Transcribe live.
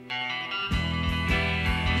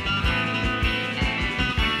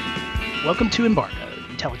Welcome to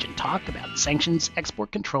EMBARGOED, intelligent talk about sanctions,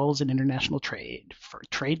 export controls, and international trade for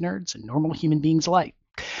trade nerds and normal human beings alike.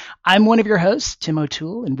 I'm one of your hosts, Tim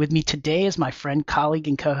O'Toole, and with me today is my friend, colleague,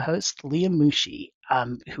 and co-host, Leah Mushi,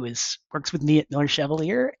 who works with me at Miller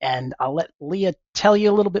Chevalier, and I'll let Leah tell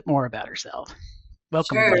you a little bit more about herself.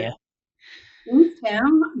 Welcome, Sure. Leah. Thanks,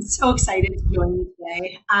 Tim. I'm so excited to join you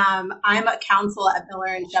today. I'm a counsel at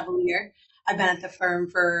Miller and Chevalier. I've been at the firm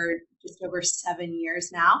for just over 7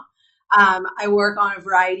 years now. I work on a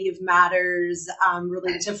variety of matters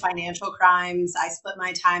related to financial crimes. I split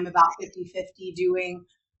my time about 50-50 doing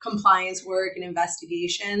compliance work and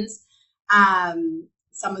investigations.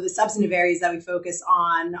 Some of the substantive areas that we focus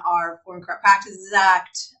on are Foreign Corrupt Practices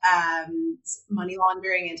Act, money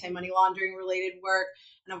laundering, anti-money laundering related work,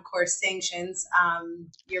 and of course sanctions.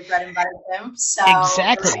 Your bread and butter, Tim. So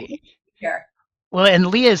Exactly. here. Well, and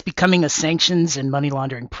Leah is becoming a sanctions and money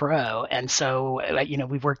laundering pro, and so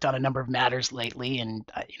we've worked on a number of matters lately, and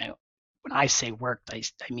when I say worked, I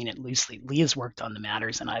mean it loosely. Leah's worked on the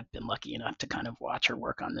matters, and I've been lucky enough to kind of watch her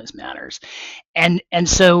work on those matters, and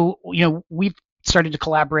so we've started to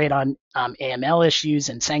collaborate on AML issues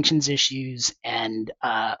and sanctions issues, and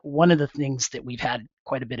one of the things that we've had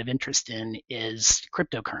quite a bit of interest in is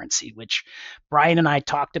cryptocurrency, which Brian and I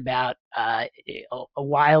talked about a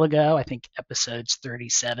while ago. I think episodes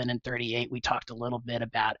 37 and 38, we talked a little bit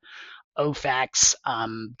about OFAC's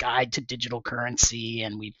guide to digital currency,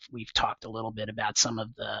 and we've talked a little bit about some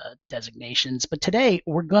of the designations. But today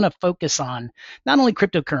we're going to focus on not only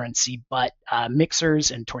cryptocurrency, but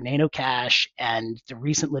mixers and Tornado Cash, and the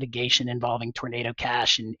recent litigation involving Tornado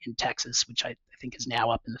Cash in Texas, which I think is now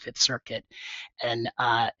up in the Fifth Circuit. And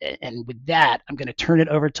with that, I'm going to turn it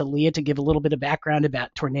over to Leah to give a little bit of background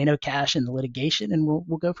about Tornado Cash and the litigation, and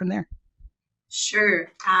we'll go from there. Sure.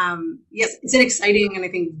 Yes, it's an exciting and I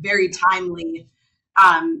think very timely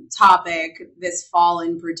topic this fall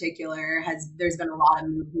in particular. There's been a lot of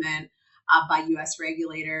movement by U.S.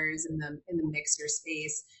 regulators in the mixer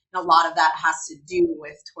space, and a lot of that has to do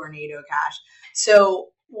with Tornado Cash.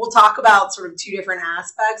 So we'll talk about sort of two different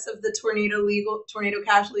aspects of the Tornado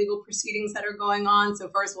Cash legal proceedings that are going on. So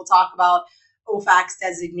first, we'll talk about OFAC's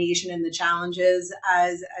designation and the challenges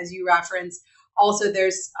as you referenced. Also,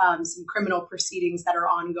 there's some criminal proceedings that are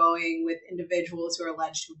ongoing with individuals who are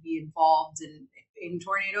alleged to be involved in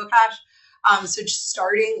Tornado Cash. So just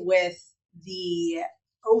starting with the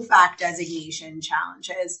OFAC designation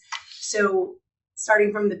challenges. So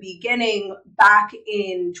starting from the beginning, back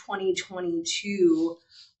in 2022,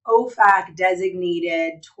 OFAC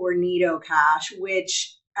designated Tornado Cash,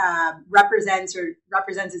 which represents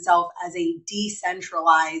itself as a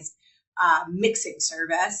decentralized mixing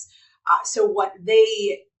service. So what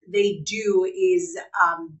they do is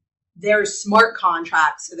they're smart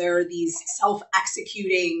contracts. So there are these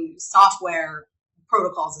self-executing software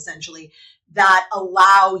protocols, essentially, that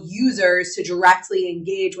allow users to directly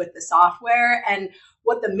engage with the software. And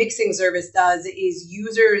what the mixing service does is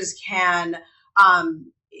users can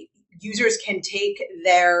take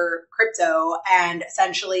their crypto and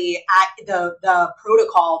essentially at the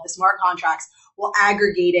protocol, the smart contracts, will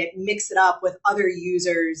aggregate it, mix it up with other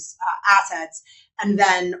users' assets. And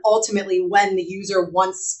then ultimately, when the user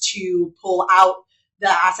wants to pull out the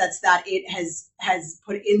assets that it has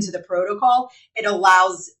put into the protocol, it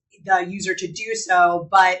allows the user to do so,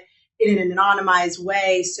 but in an anonymized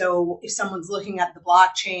way. So if someone's looking at the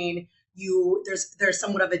blockchain, there's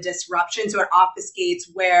somewhat of a disruption. So it obfuscates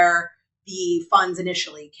where the funds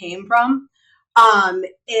initially came from.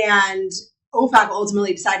 And OFAC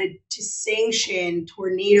ultimately decided to sanction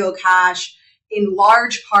Tornado Cash in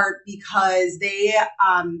large part because they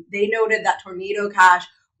noted that Tornado Cash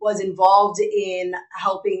was involved in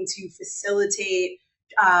helping to facilitate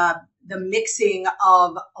the mixing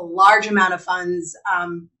of a large amount of funds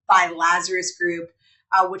by Lazarus Group,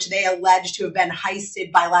 which they allege to have been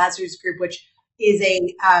heisted by Lazarus Group, which is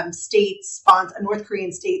a North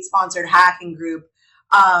Korean state-sponsored hacking group,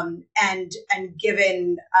 and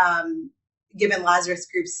given Lazarus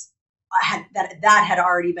Group's that had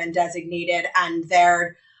already been designated and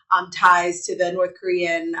their ties to the North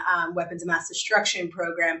Korean weapons of mass destruction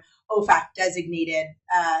program, OFAC designated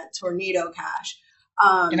Tornado Cash.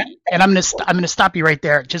 And I'm going to stop you right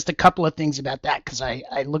there. Just a couple of things about that, because I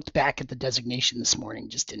looked back at the designation this morning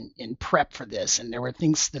just in prep for this, and there were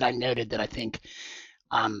things that I noted that I think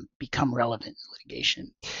become relevant in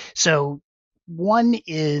litigation. So one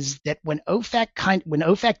is that when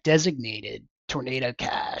OFAC designated Tornado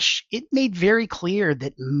Cash, it made very clear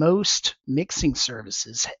that most mixing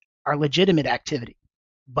services are legitimate activity,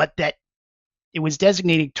 but that it was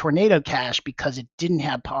designated tornado cash because it didn't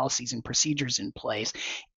have policies and procedures in place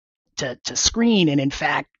to screen. And in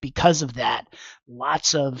fact, because of that,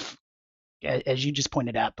 lots of, as you just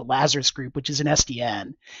pointed out, the Lazarus Group, which is an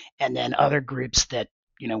SDN, and then other groups that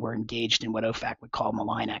were engaged in what OFAC would call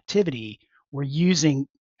malign activity, were using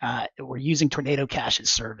Tornado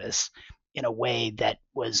Cash's service in a way that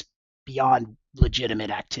was beyond legitimate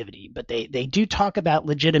activity. But they do talk about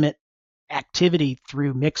legitimate activity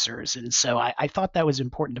through mixers, and so I thought that was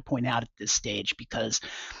important to point out at this stage, because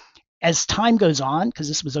as time goes on, because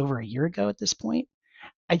this was over a year ago at this point,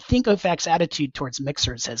 I think OFAC's attitude towards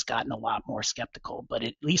mixers has gotten a lot more skeptical. But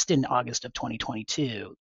at least in August of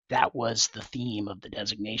 2022, that was the theme of the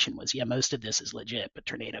designation: was, yeah, most of this is legit, but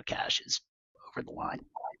Tornado Cash is over the line.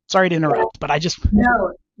 Sorry to interrupt, but I just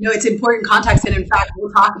No, no, it's important context, and in fact,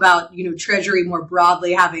 we'll talk about Treasury more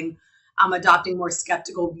broadly having adopting more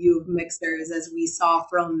skeptical view of mixers, as we saw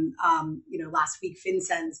from last week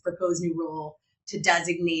FinCEN's proposed new rule to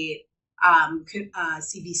designate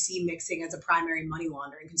CVC mixing as a primary money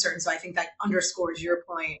laundering concern. So I think that underscores your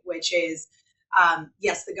point, which is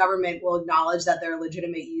yes, the government will acknowledge that there are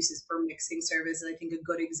legitimate uses for mixing service, and I think a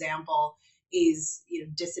good example is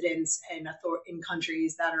dissidents in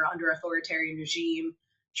countries that are under authoritarian regime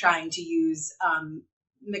trying to use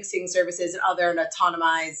mixing services and other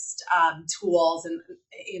autonomized tools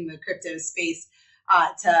in the crypto space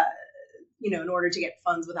to in order to get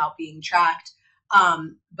funds without being tracked.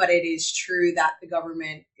 But it is true that the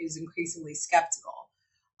government is increasingly skeptical.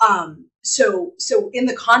 So in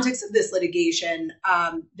the context of this litigation,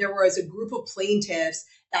 there was a group of plaintiffs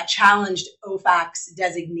that challenged OFAC's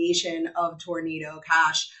designation of Tornado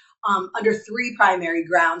Cash under three primary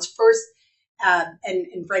grounds. First,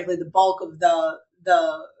 and frankly, the bulk of the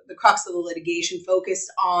crux of the litigation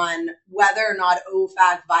focused on whether or not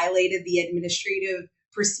OFAC violated the Administrative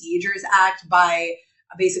Procedures Act by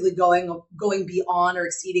basically going beyond or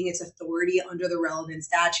exceeding its authority under the relevant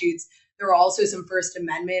statutes. There were also some First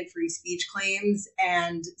Amendment free speech claims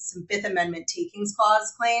and some Fifth Amendment takings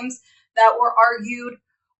clause claims that were argued.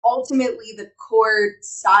 Ultimately, the court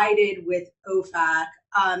sided with OFAC.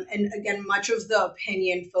 And again, much of the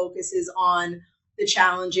opinion focuses on the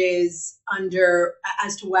challenges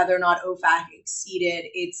as to whether or not OFAC exceeded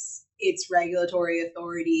its regulatory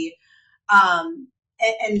authority. And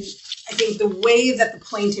I think the way that the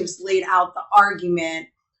plaintiffs laid out the argument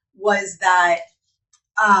was that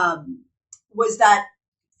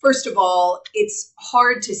first of all, it's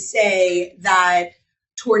hard to say that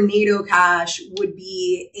Tornado Cash would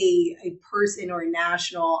be a person or a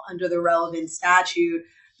national under the relevant statute,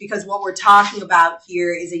 because what we're talking about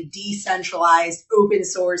here is a decentralized open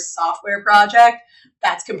source software project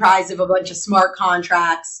that's comprised of a bunch of smart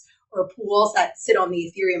contracts or pools that sit on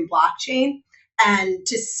the Ethereum blockchain. And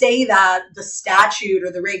to say that the statute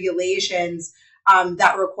or the regulations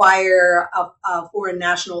that require a foreign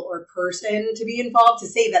national or person to be involved, to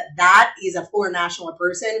say that is a foreign national or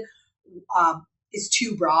person is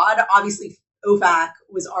too broad. Obviously, OFAC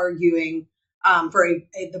was arguing for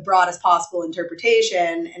the broadest possible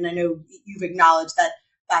interpretation, and I know you've acknowledged that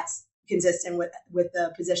that's consistent with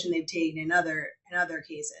the position they've taken in other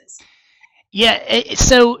cases. Yeah,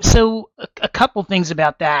 so a couple things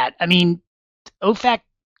about that. I mean, OFAC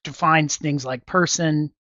defines things like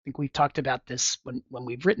person. I think we've talked about this when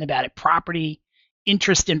we've written about it. Property,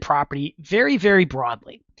 interest in property, very, very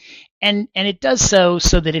broadly, and it does so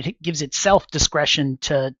that it gives itself discretion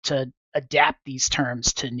to adapt these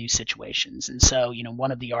terms to new situations. And so,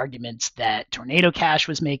 one of the arguments that Tornado Cash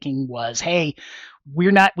was making was, hey,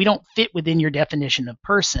 we don't fit within your definition of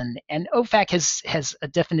person. And OFAC has a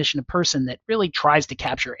definition of person that really tries to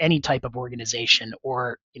capture any type of organization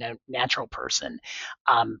or, natural person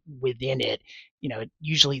within it. It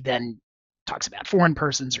usually then talks about foreign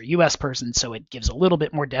persons or U.S. persons, so it gives a little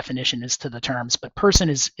bit more definition as to the terms. But person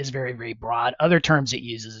is very, very broad. Other terms it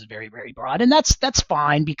uses is very, very broad, and that's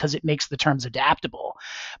fine because it makes the terms adaptable.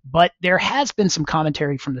 But there has been some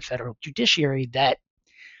commentary from the federal judiciary that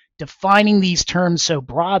defining these terms so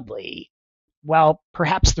broadly, while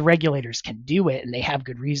perhaps the regulators can do it and they have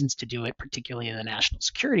good reasons to do it, particularly in the national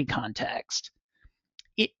security context,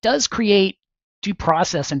 it does create due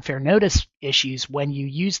process and fair notice issues when you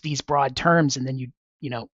use these broad terms and then you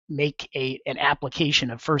make an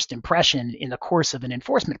application of first impression in the course of an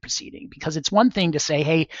enforcement proceeding. Because it's one thing to say,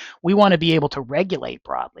 hey, we want to be able to regulate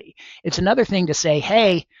broadly. It's another thing to say,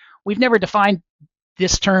 hey, we've never defined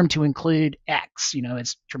this term to include X.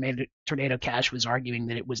 As Tornado Cash was arguing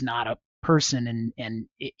that it was not a person and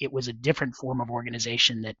it was a different form of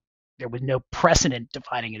organization, that there was no precedent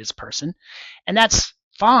defining it as person. And that's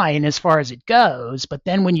fine as far as it goes, but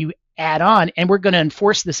then when you add on, and we're going to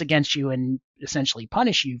enforce this against you and essentially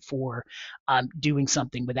punish you for doing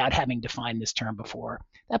something without having defined this term before.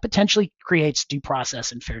 That potentially creates due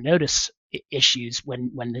process and fair notice issues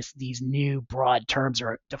when these new broad terms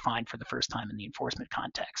are defined for the first time in the enforcement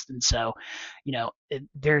context. And so,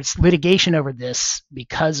 there's litigation over this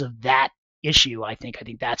because of that issue. I think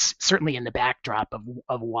that's certainly in the backdrop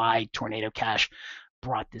of why Tornado Cash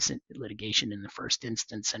brought this litigation in the first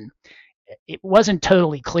instance. And it wasn't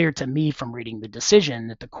totally clear to me from reading the decision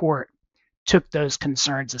that the court took those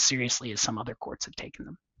concerns as seriously as some other courts have taken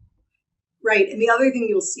them. Right. And the other thing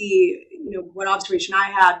you'll see, one observation I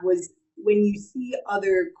had was when you see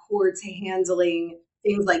other courts handling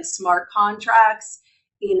things like smart contracts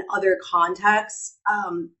in other contexts,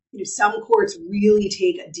 some courts really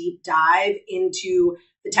take a deep dive into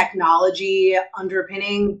the technology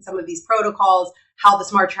underpinning some of these protocols, how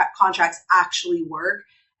the contracts actually work.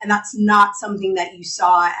 And that's not something that you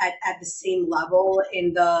saw at the same level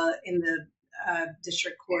in the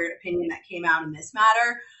district court opinion that came out in this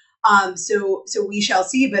matter. So we shall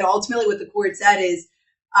see. But ultimately, what the court said is,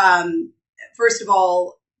 first of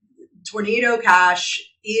all, Tornado Cash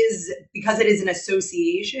is, because it is an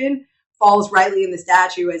association, falls rightly in the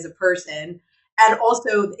statute as a person. And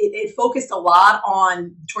also, it focused a lot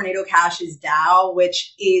on Tornado Cash's DAO,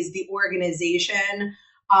 which is the organization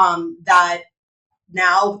that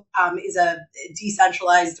now is a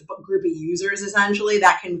decentralized group of users, essentially,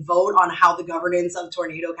 that can vote on how the governance of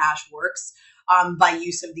Tornado Cash works by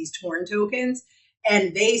use of these Torn tokens.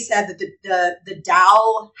 And they said that the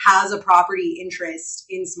DAO has a property interest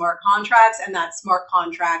in smart contracts, and that smart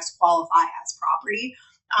contracts qualify as property.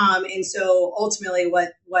 And so ultimately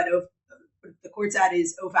what the court said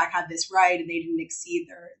is OFAC had this right, and they didn't exceed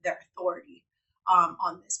their authority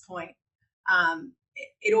on this point.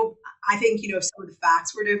 I think, if some of the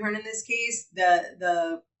facts were different in this case,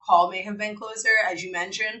 the call may have been closer, as you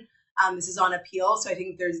mentioned. This is on appeal, so I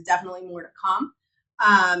think there's definitely more to come.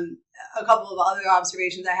 A couple of other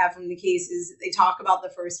observations I have from the case is they talk about the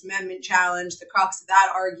First Amendment challenge. The crux of that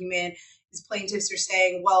argument is plaintiffs are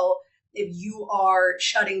saying, well, if you are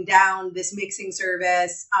shutting down this mixing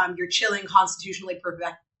service, you're chilling constitutionally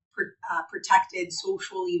protected,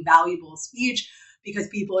 socially valuable speech, because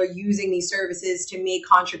people are using these services to make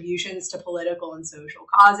contributions to political and social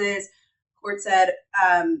causes. The court said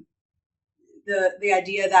the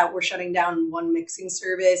idea that we're shutting down one mixing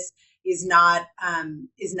service is not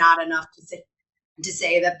enough to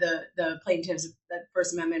say that the plaintiffs'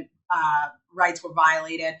 First Amendment rights were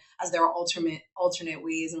violated, as there are alternate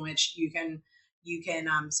ways in which you can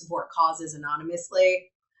support causes anonymously.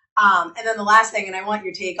 And then the last thing, and I want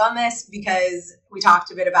your take on this because we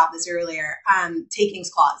talked a bit about this earlier, takings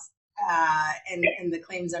clause and the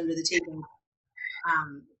claims under the taking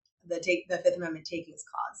the Fifth Amendment takings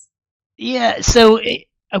clause. Yeah. So,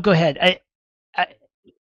 go ahead.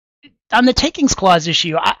 On the takings clause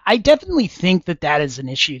issue, I definitely think that is an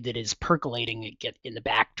issue that is percolating in the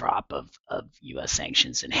backdrop of U.S.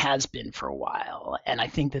 sanctions and has been for a while. And I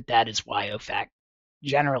think that is why OFAC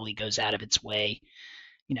generally goes out of its way,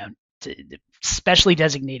 specially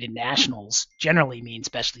designated nationals generally mean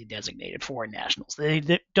specially designated foreign nationals.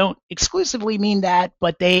 They don't exclusively mean that,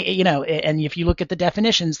 but they, and if you look at the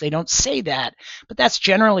definitions, they don't say that, but that's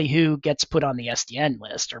generally who gets put on the SDN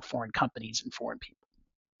list, or foreign companies and foreign people.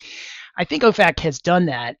 I think OFAC has done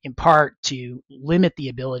that in part to limit the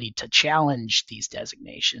ability to challenge these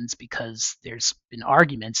designations, because there's been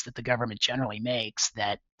arguments that the government generally makes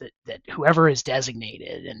that whoever is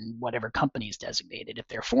designated and whatever company is designated, if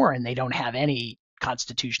they're foreign, they don't have any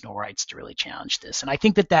constitutional rights to really challenge this. And I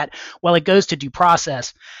think that while it goes to due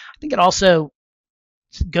process, I think it also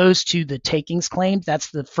goes to the takings claim. That's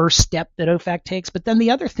the first step that OFAC takes. But then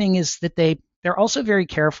the other thing is that they're also very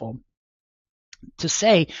careful to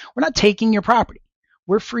say, we're not taking your property,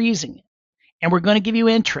 we're freezing it, and we're going to give you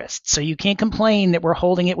interest. So you can't complain that we're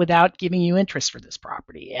holding it without giving you interest for this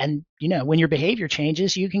property. And, when your behavior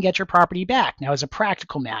changes, you can get your property back. Now, as a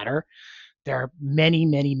practical matter, there are many,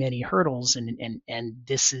 many, many hurdles, and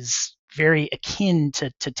this is very akin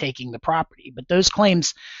to taking the property. But those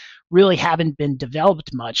claims really haven't been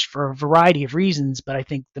developed much for a variety of reasons. But I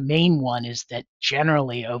think the main one is that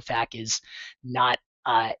generally OFAC is not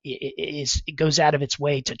it goes out of its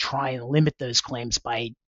way to try and limit those claims by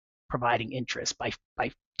providing interest, by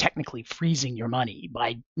technically freezing your money,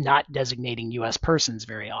 by not designating U.S. persons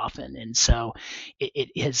very often. And so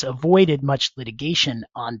it has avoided much litigation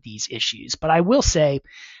on these issues. But I will say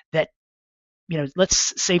that,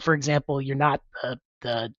 let's say, for example, you're not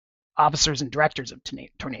the officers and directors of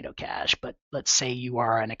Tornado Cash, but let's say you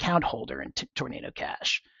are an account holder in Tornado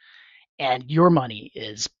Cash, and your money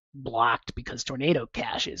is blocked because Tornado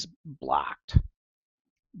Cash is blocked.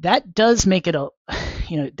 That does make it a,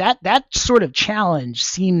 that sort of challenge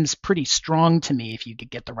seems pretty strong to me if you could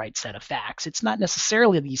get the right set of facts. It's not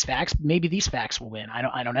necessarily these facts. Maybe these facts will win.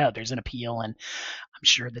 I don't know. There's an appeal, and I'm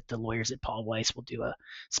sure that the lawyers at Paul Weiss will do a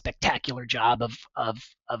spectacular job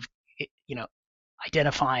of you know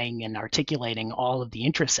identifying and articulating all of the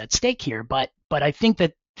interests at stake here. But I think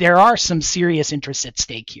that there are some serious interests at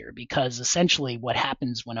stake here, because essentially what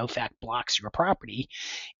happens when OFAC blocks your property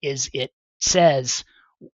is it says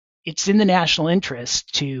it's in the national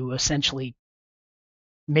interest to essentially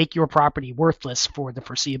make your property worthless for the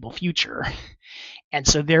foreseeable future. And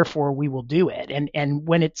so therefore we will do it. And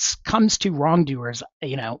when it comes to wrongdoers,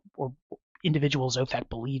 or individuals OFAC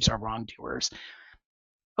believes are wrongdoers,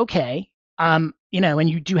 okay, and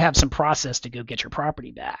you do have some process to go get your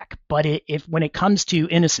property back. But if when it comes to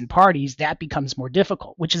innocent parties, that becomes more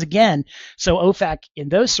difficult, which is again, so OFAC in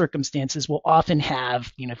those circumstances will often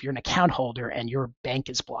have, if you're an account holder and your bank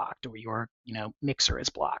is blocked or your, mixer is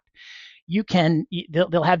blocked,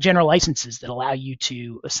 they'll have general licenses that allow you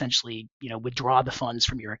to essentially withdraw the funds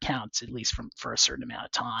from your accounts, at least for a certain amount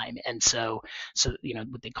of time. And so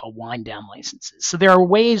what they call wind down licenses. So there are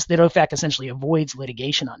ways that OFAC essentially avoids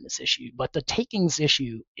litigation on this issue, but the takings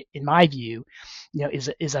issue, in my view,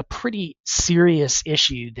 is a pretty serious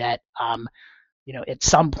issue that at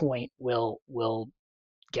some point will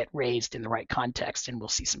get raised in the right context, and we'll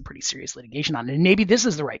see some pretty serious litigation on it. And maybe this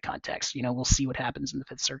is the right context. We'll see what happens in the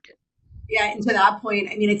Fifth Circuit. Yeah, and to that point,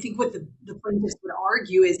 I mean, I think what the plaintiffs would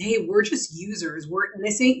argue is, hey, we're just users. We're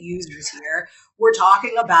innocent users here. We're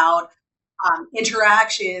talking about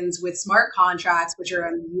interactions with smart contracts, which are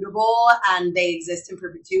immutable and they exist in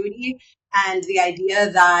perpetuity. And the idea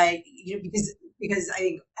that, because I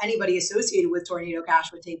think anybody associated with Tornado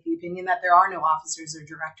Cash would take the opinion that there are no officers or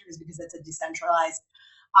directors because it's a decentralized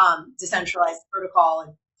protocol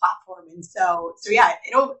and platform. And so yeah,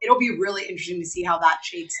 it'll be really interesting to see how that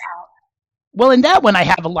shakes out. Well, in that one, I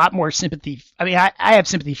have a lot more sympathy. I mean, I have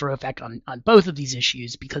sympathy for OFAC on both of these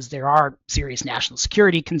issues, because there are serious national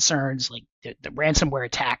security concerns, like the ransomware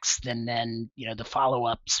attacks, and then the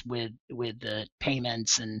follow-ups with the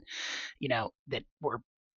payments, and that were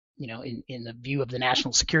in the view of the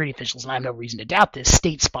national security officials, and I have no reason to doubt this,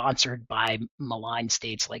 state sponsored by malign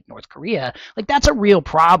states like North Korea. Like, that's a real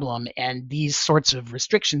problem, and these sorts of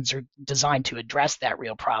restrictions are designed to address that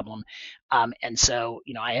real problem. And so,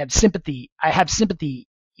 I have sympathy.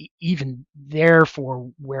 Even there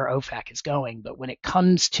for where OFAC is going, but when it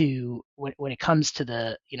comes to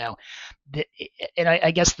the and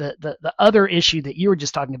I guess the other issue that you were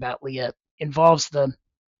just talking about, Leah, involves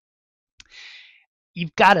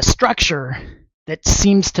you've got a structure that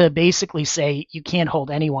seems to basically say you can't hold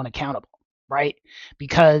anyone accountable, right?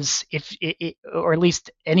 Because or at least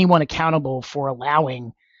anyone accountable for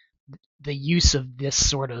allowing the use of this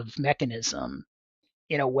sort of mechanism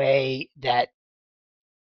in a way that,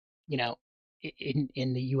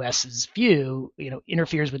 in the US's view,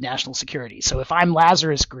 interferes with national security. So if I'm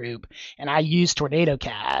Lazarus Group and I use Tornado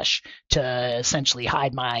Cash to essentially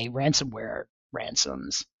hide my ransomware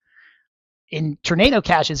ransoms, in Tornado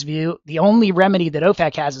Cash's view, the only remedy that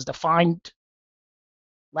OFAC has is to find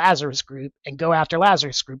Lazarus Group and go after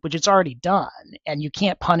Lazarus Group, which it's already done. And you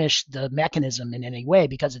can't punish the mechanism in any way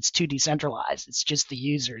because it's too decentralized. It's just the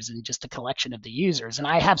users and just a collection of the users. And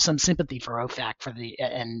I have some sympathy for OFAC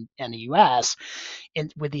and the US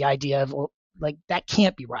with the idea of, well, like, that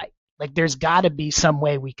can't be right. Like, there's got to be some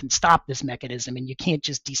way we can stop this mechanism, and you can't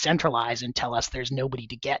just decentralize and tell us there's nobody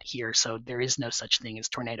to get here, so there is no such thing as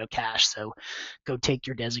Tornado Cash, so go take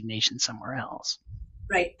your designation somewhere else.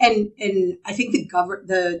 Right. And I think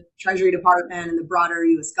the Treasury Department and the broader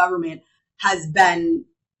U.S. government has a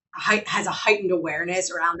heightened awareness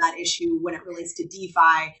around that issue when it relates to DeFi.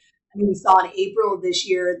 I mean, we saw in April of this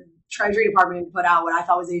year, Treasury Department put out what I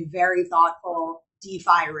thought was a very thoughtful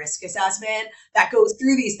DeFi risk assessment that goes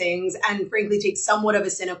through these things and frankly takes somewhat of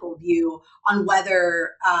a cynical view on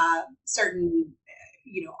whether certain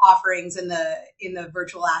offerings in the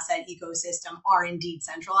virtual asset ecosystem are indeed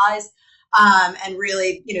centralized. And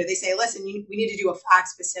really, they say, listen, we need to do a fact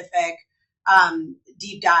specific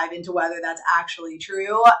deep dive into whether that's actually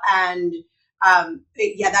true. And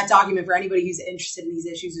that document, for anybody who's interested in these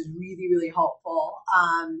issues, is really, really helpful.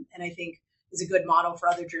 And I think is a good model for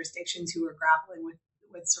other jurisdictions who are grappling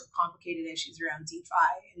with sort of complicated issues around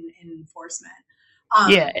DeFi and enforcement.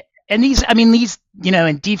 Yeah. And these,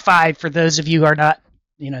 in DeFi, for those of you who are not,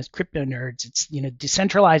 as crypto nerds, it's,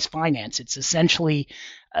 decentralized finance. It's essentially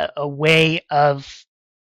a way of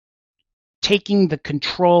taking the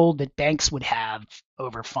control that banks would have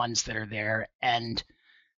over funds that are there and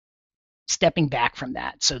stepping back from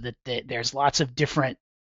that so that there's lots of different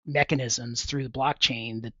mechanisms through the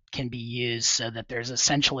blockchain that can be used so that there's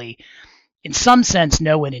essentially, in some sense,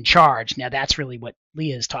 no one in charge. Now, that's really what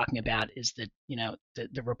Leah is talking about, is that,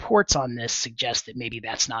 the reports on this suggest that maybe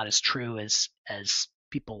that's not as true as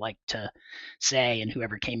people like to say, and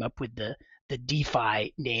whoever came up with the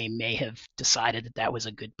DeFi name may have decided that that was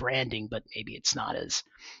a good branding, but maybe it's not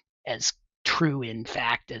as true in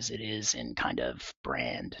fact as it is in kind of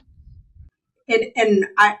brand. And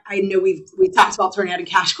I know we've talked about Tornado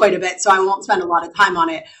Cash quite a bit, so I won't spend a lot of time on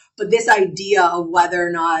it. But this idea of whether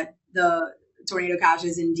or not the Tornado Cash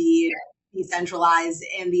is indeed decentralized,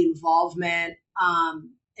 and the involvement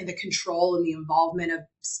and the control and the involvement of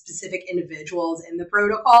specific individuals in the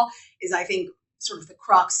protocol is, I think, sort of the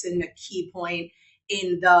crux and the key point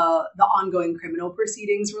in the ongoing criminal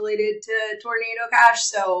proceedings related to Tornado Cash.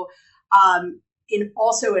 So in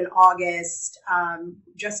August,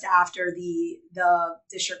 just after the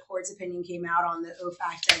district court's opinion came out on the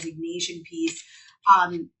OFAC designation piece,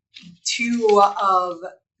 two of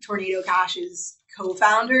Tornado Cash's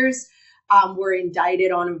co-founders were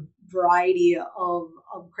indicted on a variety of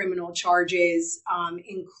criminal charges,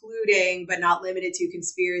 including but not limited to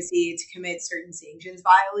conspiracy to commit certain sanctions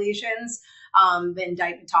violations. The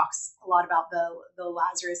indictment talks a lot about the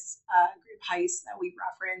Lazarus group heist that we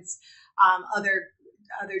referenced.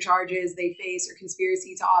 Other charges they face are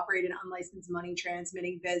conspiracy to operate an unlicensed money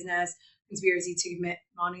transmitting business, conspiracy to commit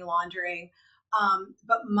money laundering.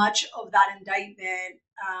 But much of that indictment,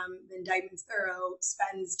 the indictment's thorough,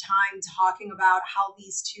 spends time talking about how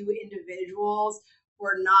these two individuals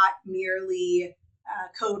were not merely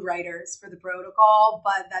code writers for the protocol,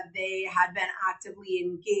 but that they had been actively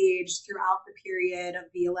engaged throughout the period of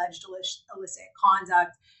the alleged illicit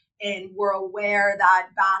conduct, and were aware that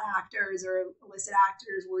bad actors or illicit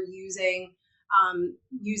actors were using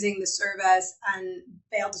the service, and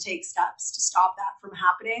failed to take steps to stop that from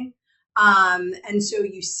happening. And so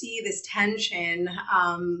you see this tension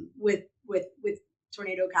with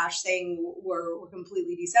Tornado Cash saying we're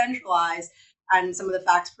completely decentralized, and some of the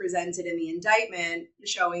facts presented in the indictment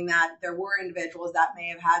showing that there were individuals that may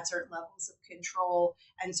have had certain levels of control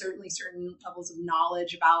and certainly certain levels of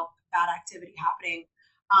knowledge about bad activity happening.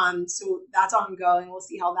 So that's ongoing. We'll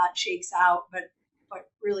see how that shakes out, but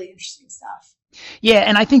really interesting stuff. Yeah,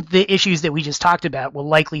 and I think the issues that we just talked about will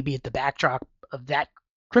likely be at the backdrop of that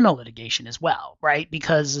criminal litigation as well, right?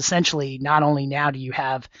 Because essentially, not only now do you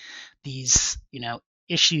have these,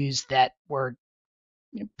 issues that were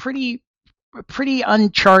pretty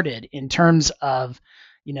uncharted in terms of,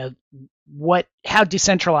 how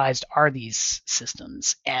decentralized are these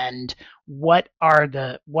systems, and what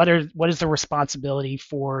is the responsibility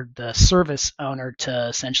for the service owner to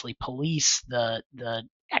essentially police the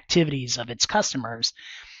activities of its customers.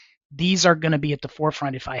 These are going to be at the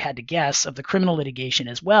forefront, if I had to guess, of the criminal litigation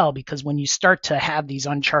as well, because when you start to have these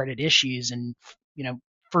uncharted issues and,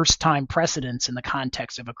 first time precedents in the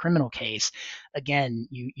context of a criminal case, again,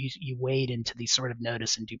 you wade into these sort of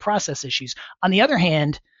notice and due process issues. On the other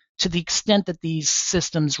hand, to the extent that these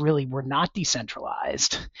systems really were not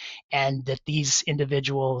decentralized, and that these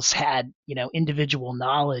individuals had, individual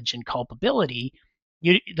knowledge and culpability,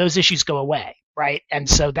 those issues go away, right? And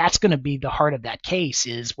so that's going to be the heart of that case: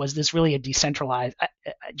 was this really a decentralized?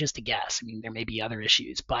 Just a guess. I mean, there may be other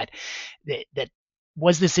issues, but that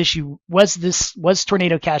was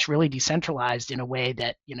Tornado Cash really decentralized in a way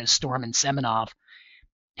that Storm and Semenov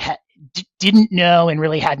didn't know, and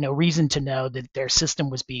really had no reason to know, that their system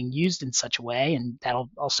was being used in such a way, and that'll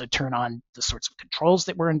also turn on the sorts of controls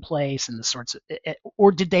that were in place, and the sorts of,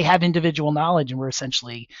 or did they have individual knowledge and were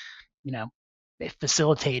essentially,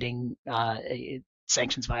 facilitating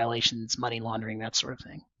sanctions violations, money laundering, that sort of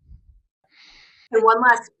thing. And one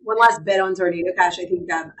last bit on Tornado Cash. I think we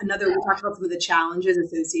talked about some of the challenges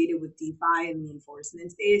associated with DeFi and the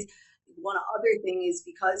enforcement space. One other thing is,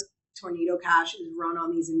 because Tornado Cash is run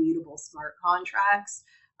on these immutable smart contracts,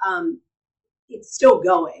 it's still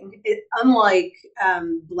going. Unlike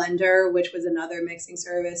Blender, which was another mixing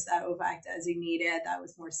service that OFAC designated that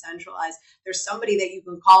was more centralized, there's somebody that you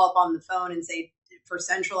can call up on the phone and say, for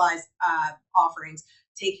centralized offerings,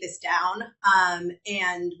 take this down.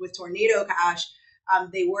 And with Tornado Cash,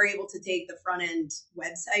 they were able to take the front end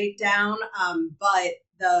website down, but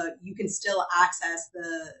you can still access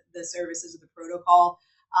the services of the protocol.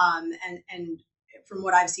 And from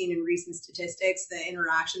what I've seen in recent statistics, the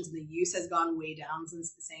interactions and the use has gone way down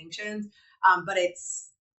since the sanctions. But it's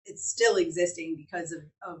still existing because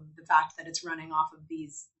of the fact that it's running off of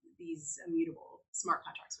these immutable smart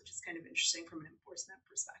contracts, which is kind of interesting from an enforcement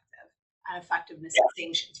perspective and effectiveness of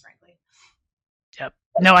sanctions, frankly. Yep.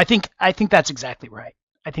 No, I think that's exactly right.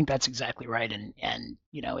 I think that's exactly right, and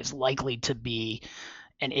is likely to be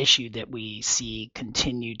an issue that we see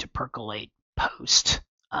continue to percolate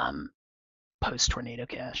um, post tornado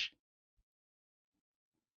cash.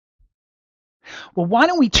 Well, why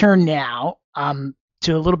don't we turn now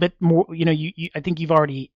to a little bit more? I think you've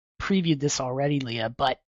already previewed this already, Leah,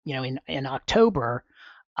 but in October,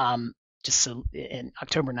 um, just so in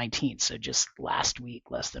October 19th, so just last week,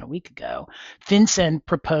 less than a week ago, FinCEN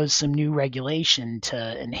proposed some new regulation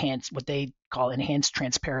to enhance what they call enhanced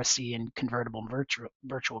transparency in convertible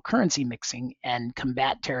virtual currency mixing and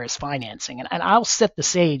combat terrorist financing. And I'll set the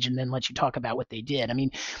stage and then let you talk about what they did. I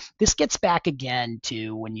mean, this gets back again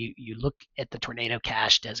to when you look at the tornado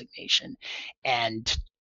cash designation, and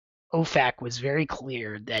OFAC was very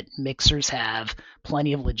clear that mixers have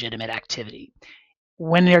plenty of legitimate activity.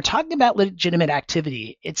 When they're talking about legitimate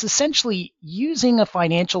activity, it's essentially using a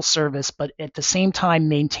financial service, but at the same time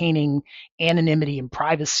maintaining anonymity and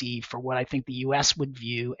privacy for what I think the U.S. would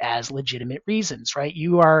view as legitimate reasons. Right?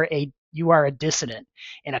 You are a dissident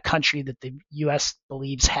in a country that the U.S.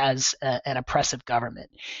 believes has an oppressive government,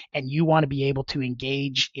 and you want to be able to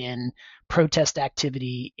engage in protest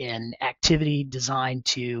activity, in activity designed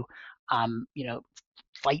to,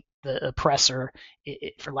 fight the oppressor,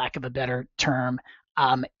 for lack of a better term,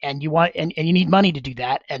 and you need money to do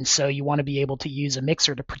that, and so you want to be able to use a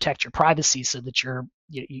mixer to protect your privacy so that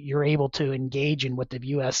you're able to engage in what the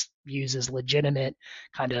U.S. views as legitimate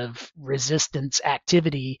kind of resistance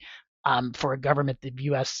activity, for a government the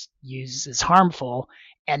U.S. uses as harmful,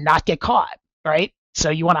 and not get caught, right? So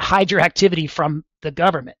you want to hide your activity from the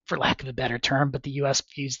government, for lack of a better term, but the U.S.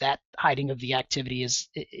 views that hiding of the activity as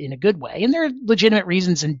in a good way. And there are legitimate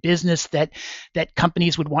reasons in business that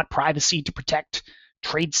companies would want privacy to protect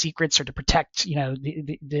trade secrets or to protect,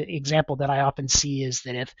 the example that I often see is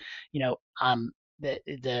that if,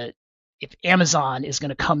 the if Amazon is going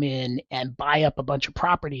to come in and buy up a bunch of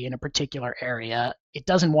property in a particular area, it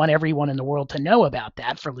doesn't want everyone in the world to know about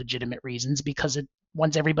that for legitimate reasons, because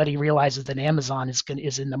once everybody realizes that Amazon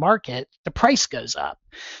is in the market, the price goes up.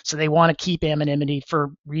 So they want to keep anonymity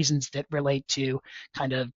for reasons that relate to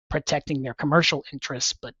kind of protecting their commercial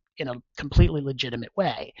interests, but in a completely legitimate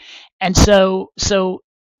way. And so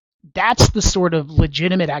that's the sort of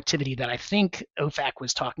legitimate activity that I think OFAC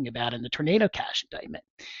was talking about in the tornado cash indictment.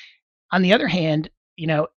 On the other hand,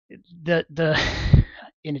 the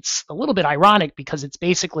and it's a little bit ironic because it's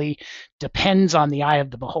basically depends on the eye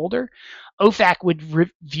of the beholder. OFAC would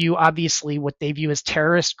review obviously what they view as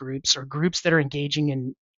terrorist groups or groups that are engaging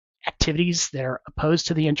in activities that are opposed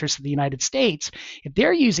to the interests of the United States. If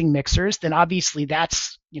they're using mixers, then obviously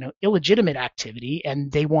that's illegitimate activity,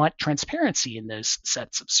 and they want transparency in those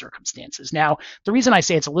sets of circumstances. Now, the reason I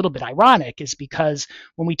say it's a little bit ironic is because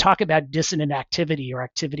when we talk about dissident activity or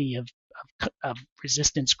activity of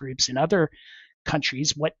resistance groups in other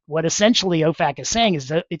countries, what essentially OFAC is saying is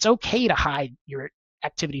that it's okay to hide your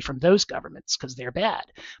activity from those governments because they're bad,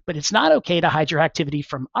 but it's not okay to hide your activity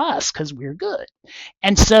from us because we're good.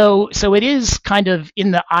 And so it is kind of in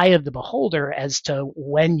the eye of the beholder as to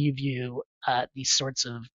when you view these sorts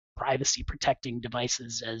of privacy protecting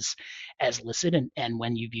devices as licit, and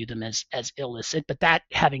when you view them as illicit. But that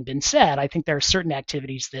having been said, I think there are certain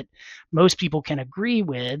activities that most people can agree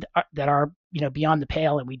with, that are beyond the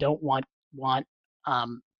pale, and want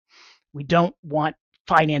um, we don't want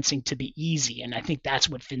financing to be easy. And I think that's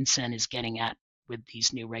what FinCEN is getting at with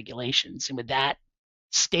these new regulations. And with that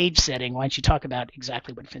stage setting, why don't you talk about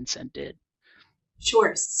exactly what FinCEN did?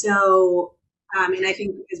 Sure. So, and I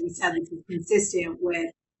think, as we said, this is consistent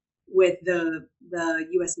with the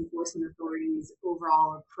U.S. enforcement authorities'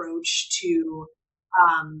 overall approach to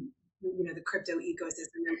the crypto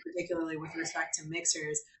ecosystem, and particularly with respect to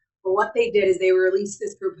mixers. But what they did is they released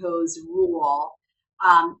this proposed rule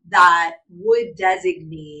that would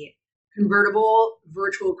designate convertible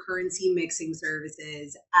virtual currency mixing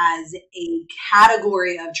services as a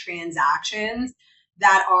category of transactions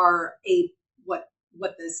that are a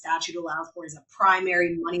what the statute allows for is a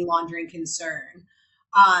primary money laundering concern.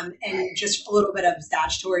 And just a little bit of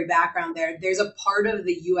statutory background there. There's a part of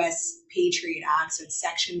the U.S. Patriot Act, so it's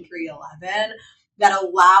Section 311, that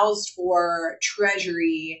allows for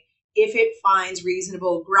Treasury, if it finds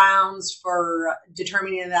reasonable grounds for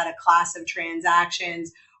determining that a class of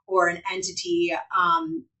transactions or an entity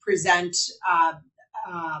present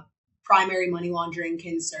primary money laundering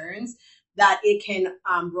concerns, that it can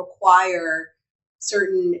require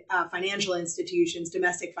certain financial institutions,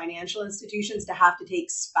 domestic financial institutions, to have to take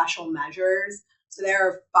special measures. So there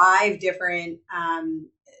are 5 different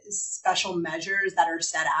special measures that are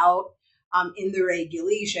set out in the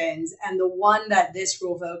regulations. And the one that this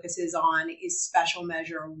rule focuses on is Special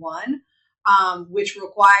Measure 1, which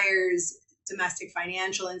requires domestic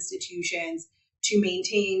financial institutions to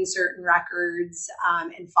maintain certain records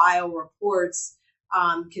and file reports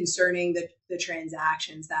concerning the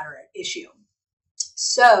transactions that are at issue.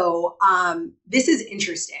 So this is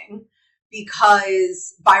interesting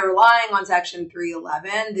because by relying on Section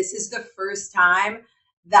 311, this is the first time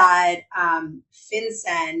that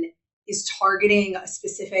FinCEN is targeting a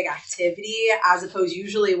specific activity, as opposed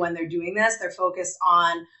usually when they're doing this, they're focused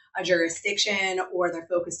on a jurisdiction or they're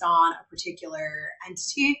focused on a particular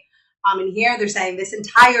entity. And here they're saying this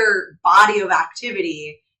entire body of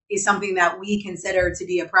activity is something that we consider to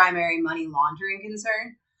be a primary money laundering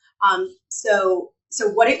concern. So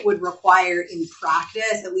what it would require in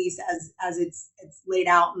practice, at least as it's laid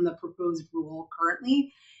out in the proposed rule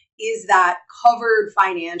currently, is that covered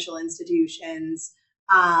financial institutions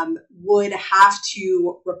would have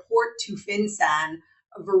to report to FinCEN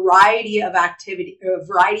a variety of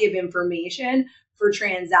information for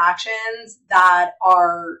transactions that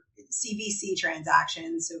are CVC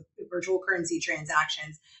transactions, so virtual currency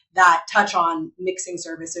transactions that touch on mixing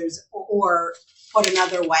services, or put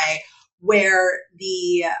another way, where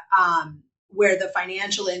the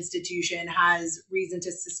financial institution has reason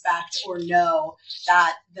to suspect or know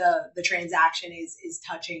that the transaction is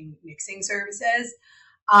touching mixing services.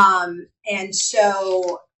 And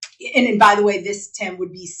by the way, this, Tim,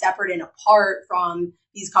 would be separate and apart from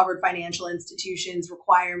these covered financial institutions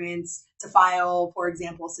requirements to file, for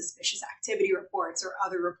example, suspicious activity reports or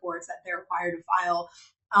other reports that they're required to file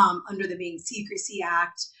under the Bank Secrecy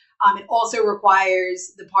Act. It also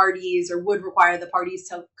requires the parties, or would require the parties,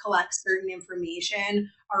 to collect certain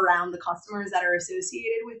information around the customers that are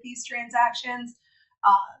associated with these transactions.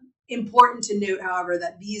 Important to note, however,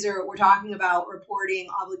 that we're talking about reporting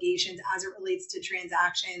obligations as it relates to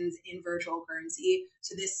transactions in virtual currency.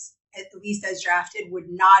 So this, at least as drafted, would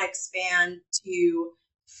not expand to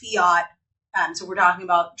fiat. So we're talking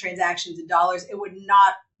about transactions in dollars. It would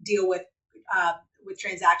not deal with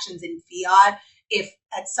transactions in fiat if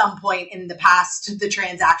at some point in the past the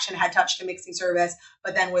transaction had touched a mixing service,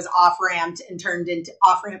 but then was off-ramped and turned into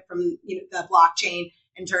off-ramp from the blockchain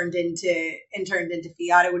and turned into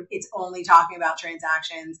fiat. It's only talking about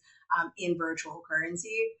transactions in virtual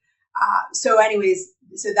currency. So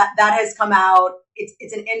that has come out.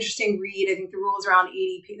 It's an interesting read. I think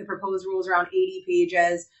the proposed rules around 80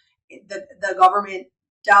 pages. The government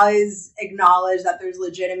does acknowledge that there's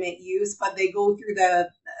legitimate use, but they go through the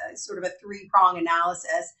sort of a three-prong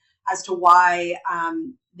analysis as to why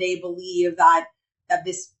they believe that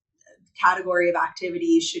this category of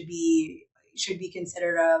activities should be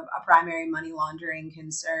considered a primary money laundering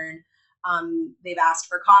concern. They've asked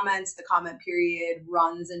for comments. The comment period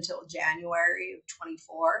runs until January of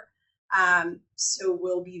 24. So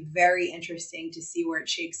will be very interesting to see where it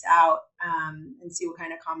shakes out and see what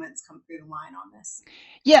kind of comments come through the line on this.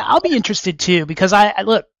 Yeah, I'll be interested too, because I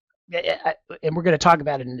look, and we're going to talk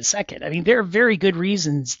about it in a second. I mean, there are very good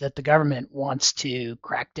reasons that the government wants to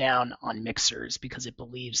crack down on mixers, because it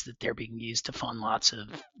believes that they're being used to fund lots of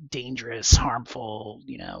dangerous, harmful,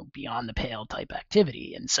 beyond the pale type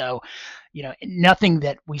activity. And so, nothing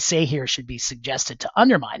that we say here should be suggested to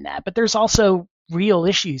undermine that. But there's also real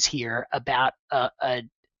issues here about a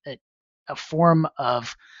form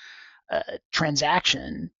of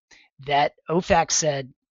transaction that OFAC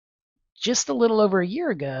said just a little over a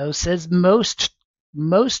year ago says most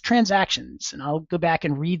transactions, and I'll go back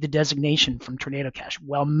and read the designation from Tornado Cash,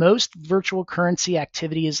 while most virtual currency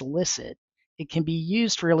activity is illicit, it can be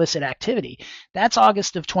used for illicit activity. That's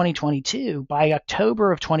August of 2022. By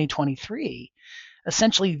October of 2023,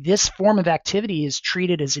 essentially this form of activity is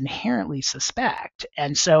treated as inherently suspect.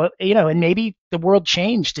 And so, and maybe the world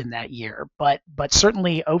changed in that year, but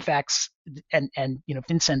certainly OFAC's and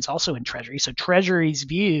FinCEN's also in Treasury. So Treasury's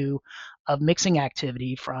view of mixing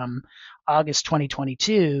activity from August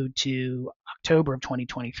 2022 to October of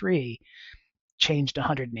 2023 changed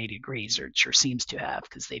 180 degrees, or it sure seems to have,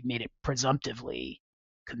 because they've made it presumptively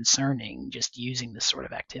concerning just using this sort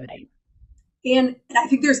of activity. And I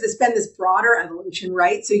think there's been this broader evolution,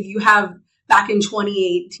 right? So you have, back in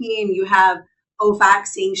 2018, you have OFAC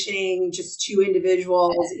sanctioning just two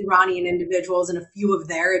individuals, Iranian individuals, and a few of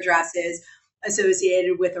their addresses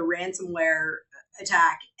associated with a ransomware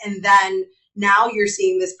attack. And then now you're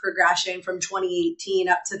seeing this progression from 2018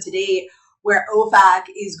 up to today, where OFAC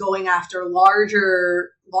is going after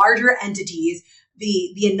larger entities.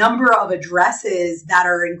 The number of addresses that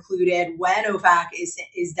are included when OFAC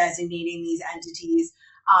is designating these entities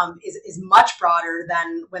is much broader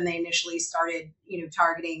than when they initially started,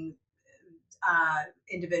 targeting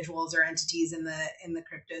individuals or entities in the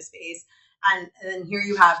crypto space. And then here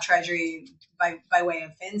you have Treasury by way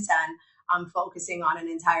of FinCEN focusing on an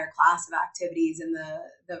entire class of activities in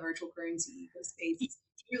the virtual currency eco space. It's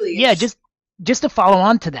really Yeah, interesting. just to follow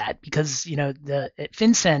on to that, because the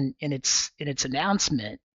FinCEN in its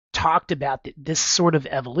announcement talked about this sort of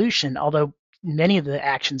evolution, although many of the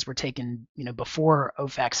actions were taken before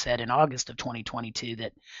OFAC said in August of 2022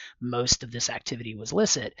 that most of this activity was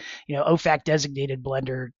licit. OFAC designated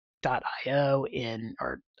Blender.io in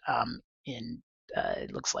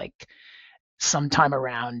it looks like sometime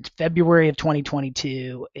around February of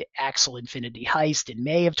 2022, Axel Infinity Heist in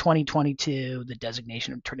May of 2022, the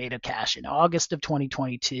designation of Tornado Cash in August of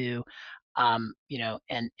 2022.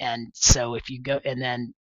 And so if you go, and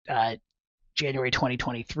then January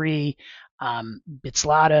 2023,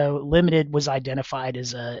 Bitslotto Limited was identified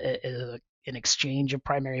as an exchange of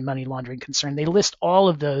primary money laundering concern. They list all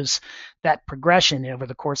of that progression over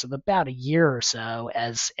the course of about a year or so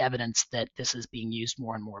as evidence that this is being used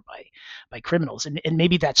more and more by criminals. And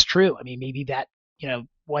maybe that's true. I mean, maybe that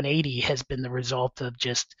 180 has been the result of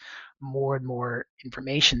just more and more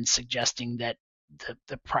information suggesting that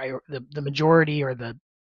the majority or the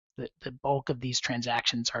bulk of these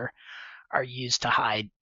transactions are used to hide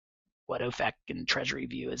what OFAC and Treasury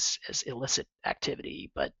view as illicit activity.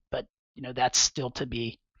 But that's still to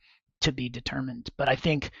be determined. But I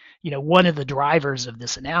think one of the drivers of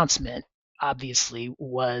this announcement obviously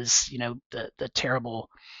was the terrible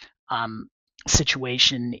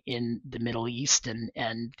situation in the Middle East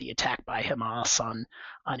and the attack by Hamas on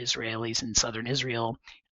Israelis in southern Israel.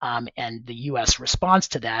 And the U.S. response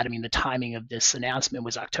to that. I mean, the timing of this announcement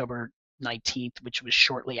was October 19th, which was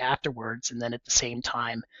shortly afterwards. And then at the same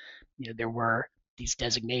time, there were these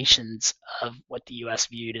designations of what the U.S.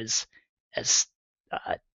 viewed as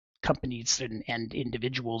companies and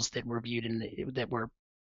individuals that were viewed that were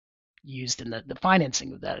used in the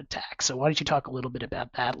financing of that attack. So why don't you talk a little bit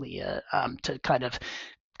about that, Leah, to kind of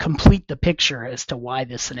complete the picture as to why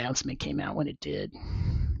this announcement came out when it did?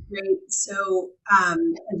 Right. So, as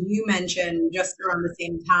you mentioned, just around the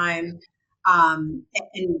same time, and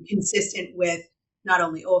consistent with not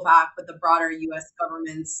only OFAC, but the broader US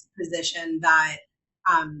government's position that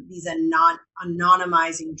these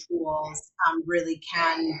anonymizing tools really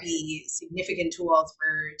can be significant tools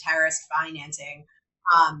for terrorist financing.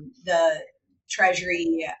 The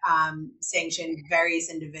Treasury sanctioned various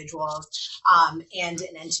individuals and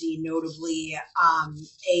an entity, notably an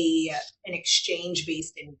exchange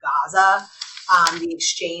based in Gaza. The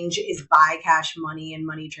exchange is Cash Money and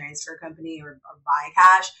Money Transfer Company, or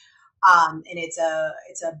Cash. And it's a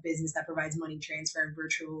business that provides money transfer and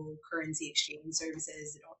virtual currency exchange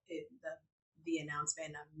services. The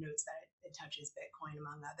announcement notes that it touches Bitcoin,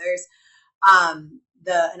 among others.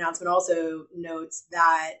 The announcement also notes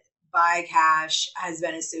that Cash has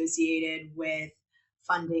been associated with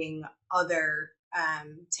funding other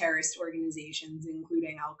terrorist organizations,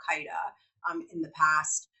 including Al Qaeda, in the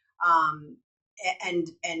past.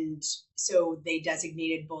 And so they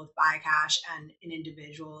designated both Cash and an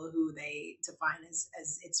individual who they define as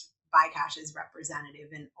its Cash's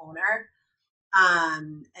representative and owner.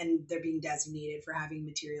 And they're being designated for having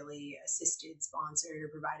materially assisted, sponsored, or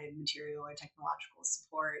provided material or technological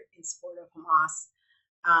support in support of Hamas.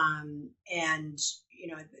 And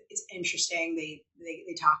it's interesting. They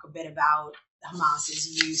talk a bit about Hamas's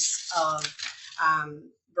use of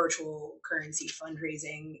virtual currency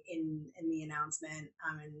fundraising in the announcement,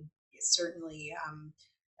 and it certainly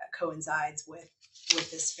coincides with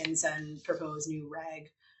this FinCEN proposed new reg,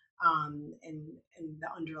 and the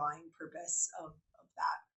underlying purpose of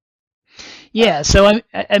that. Yeah. So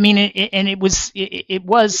I mean, it was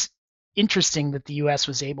interesting that the U.S.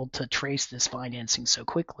 was able to trace this financing so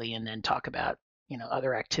quickly, and then talk about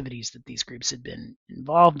other activities that these groups had been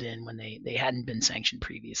involved in when they hadn't been sanctioned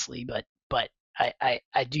previously. But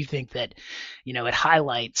I do think that it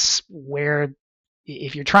highlights where,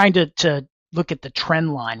 if you're trying to look at the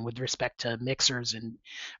trend line with respect to mixers and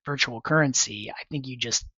virtual currency, I think you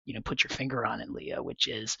just put your finger on it, Leah, which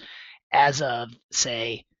is, as of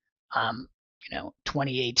say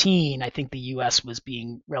 2018, I think the U.S. was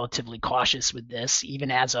being relatively cautious with this.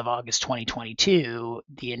 Even as of August 2022,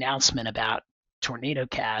 the announcement about Tornado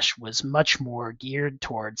Cash was much more geared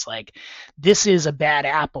towards, like, this is a bad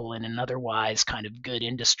apple in an otherwise kind of good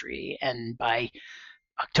industry. And by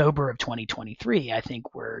October of 2023, I think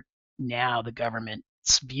now the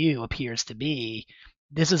government's view appears to be,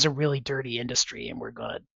 this is a really dirty industry, and we're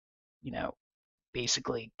going to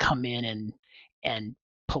basically come in and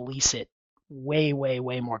police it way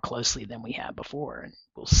more closely than we have before, and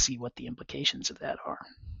we'll see what the implications of that are.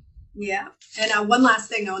 Yeah, and one last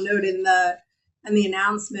thing I'll note in the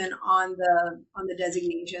announcement on the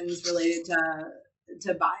designations related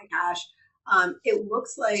to buy cash, it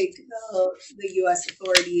looks like the U.S.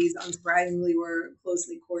 authorities, unsurprisingly, were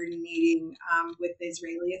closely coordinating with the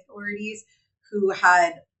Israeli authorities, who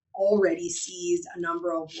had already seized a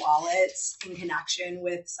number of wallets in connection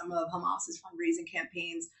with some of Hamas's fundraising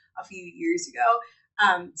campaigns a few years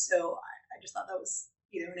ago. So I just thought that was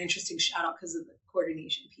an interesting shout out because of the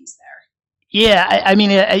coordination piece there. Yeah, I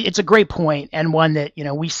mean, it's a great point, and one that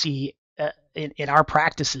we see in our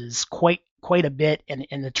practices quite a bit, and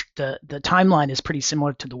the timeline is pretty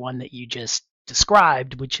similar to the one that you just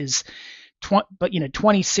described, which is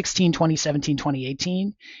 2016, 2017,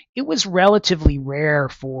 2018, it was relatively rare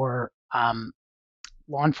for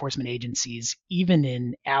law enforcement agencies, even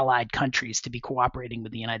in allied countries, to be cooperating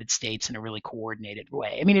with the United States in a really coordinated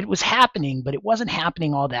way. I mean, it was happening, but it wasn't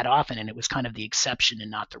happening all that often, and it was kind of the exception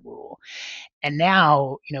and not the rule. And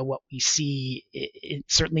now, what we see,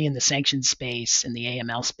 certainly in the sanctions space, in the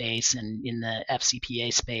AML space, and in the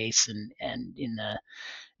FCPA space, and in the,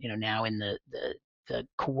 now in the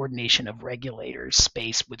coordination of regulators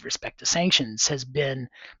space with respect to sanctions has been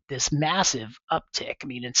this massive uptick. I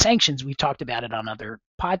mean, in sanctions, we've talked about it on other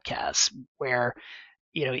podcasts where,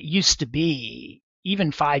 it used to be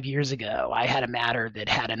even 5 years ago, I had a matter that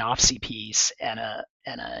had an OFSI piece and a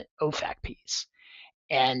OFAC piece.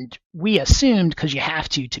 And we assumed, because you have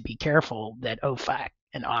to be careful, that OFAC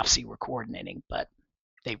and OFSI were coordinating, but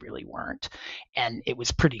they really weren't. And it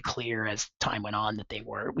was pretty clear as time went on that they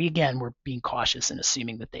were. We, again, were being cautious and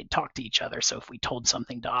assuming that they'd talk to each other. So if we told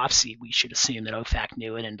something to OFSI, we should assume that OFAC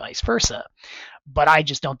knew it and vice versa. But I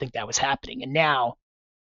just don't think that was happening. And now,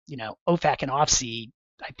 OFAC and OFSI,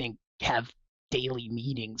 I think, have daily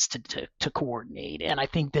meetings to coordinate. And I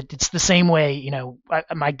think that it's the same way,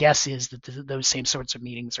 my guess is that those same sorts of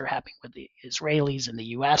meetings are happening with the Israelis and the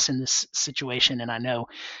U.S. in this situation. And I know,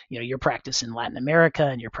 your practice in Latin America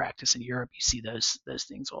and your practice in Europe, you see those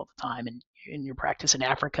things all the time. And in your practice in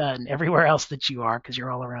Africa and everywhere else that you are, because you're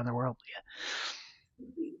all around the world.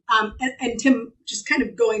 Yeah. And Tim, just kind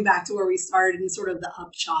of going back to where we started and sort of the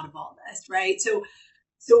upshot of all this, right? So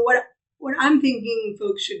what I'm thinking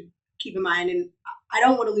folks should keep in mind, and I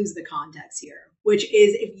don't want to lose the context here, which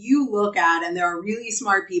is if you look at, and there are really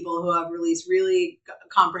smart people who have released really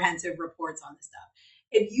comprehensive reports on this stuff.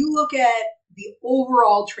 If you look at the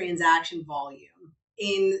overall transaction volume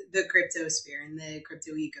in the crypto sphere, in the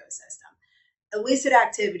crypto ecosystem, illicit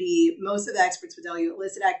activity, most of the experts would tell you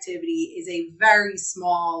illicit activity is a very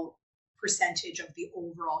small percentage of the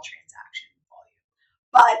overall transaction volume.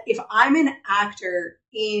 But if I'm an actor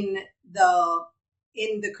in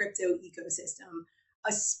the crypto ecosystem,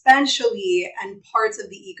 especially and parts of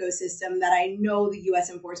the ecosystem that I know the US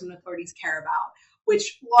enforcement authorities care about,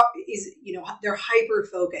 which is, they're hyper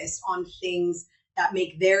focused on things that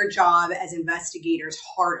make their job as investigators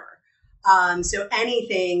harder. So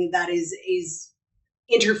anything that is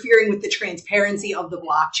interfering with the transparency of the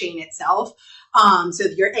blockchain itself. So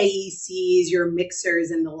your AECs, your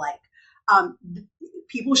mixers, and the like.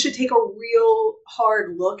 People should take a real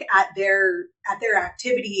hard look at their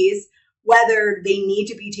activities, whether they need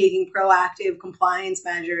to be taking proactive compliance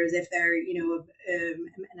measures if they're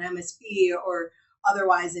an MSP or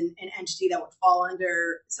otherwise an entity that would fall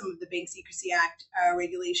under some of the Bank Secrecy Act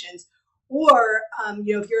regulations, or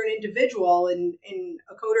if you're an individual in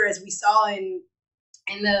a coder, as we saw in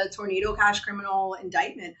the Tornado Cash criminal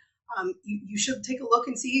indictment, you should take a look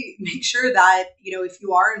and make sure that, if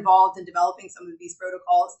you are involved in developing some of these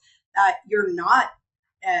protocols, that you're not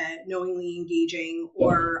knowingly engaging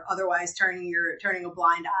or otherwise turning a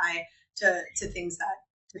blind eye to things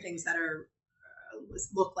that are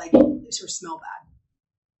look like or smell bad.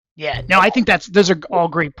 Yeah, no, I think those are all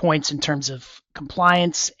great points in terms of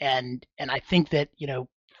compliance, and I think that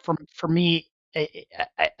for me,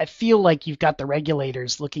 I feel like you've got the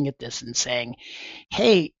regulators looking at this and saying,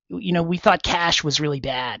 hey, we thought cash was really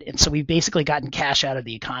bad, and so we've basically gotten cash out of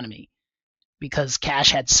the economy because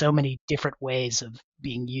cash had so many different ways of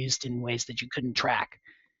being used in ways that you couldn't track.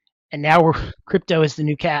 And now crypto is the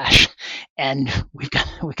new cash, and we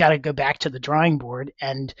got to go back to the drawing board,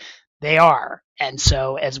 and they are. And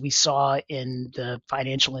so, as we saw in the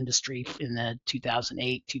financial industry in the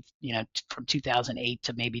 2008, from 2008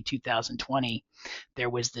 to maybe 2020, there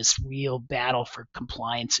was this real battle for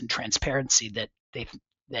compliance and transparency that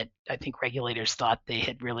I think regulators thought they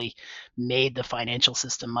had really made the financial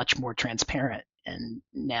system much more transparent, and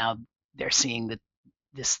now they're seeing that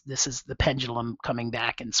this is the pendulum coming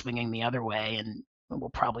back and swinging the other way, and we'll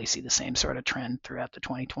probably see the same sort of trend throughout the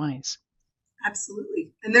 2020s.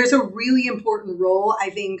 Absolutely. And there's a really important role,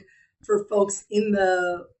 I think, for folks in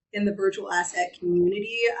the virtual asset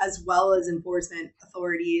community, as well as enforcement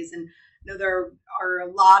authorities. And there are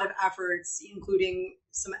a lot of efforts, including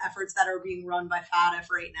some efforts that are being run by FATF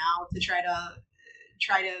right now to try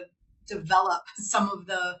to develop some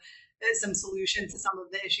solutions to some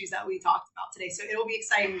of the issues that we talked about today. So it'll be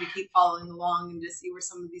exciting to keep following along and to see where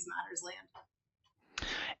some of these matters land.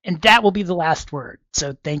 And that will be the last word.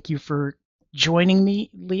 So thank you for joining me,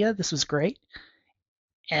 Leah. This was great.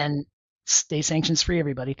 And stay sanctions free,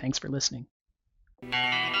 everybody. Thanks for listening.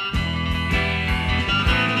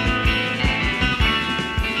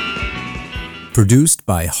 Produced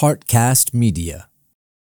by Heartcast Media.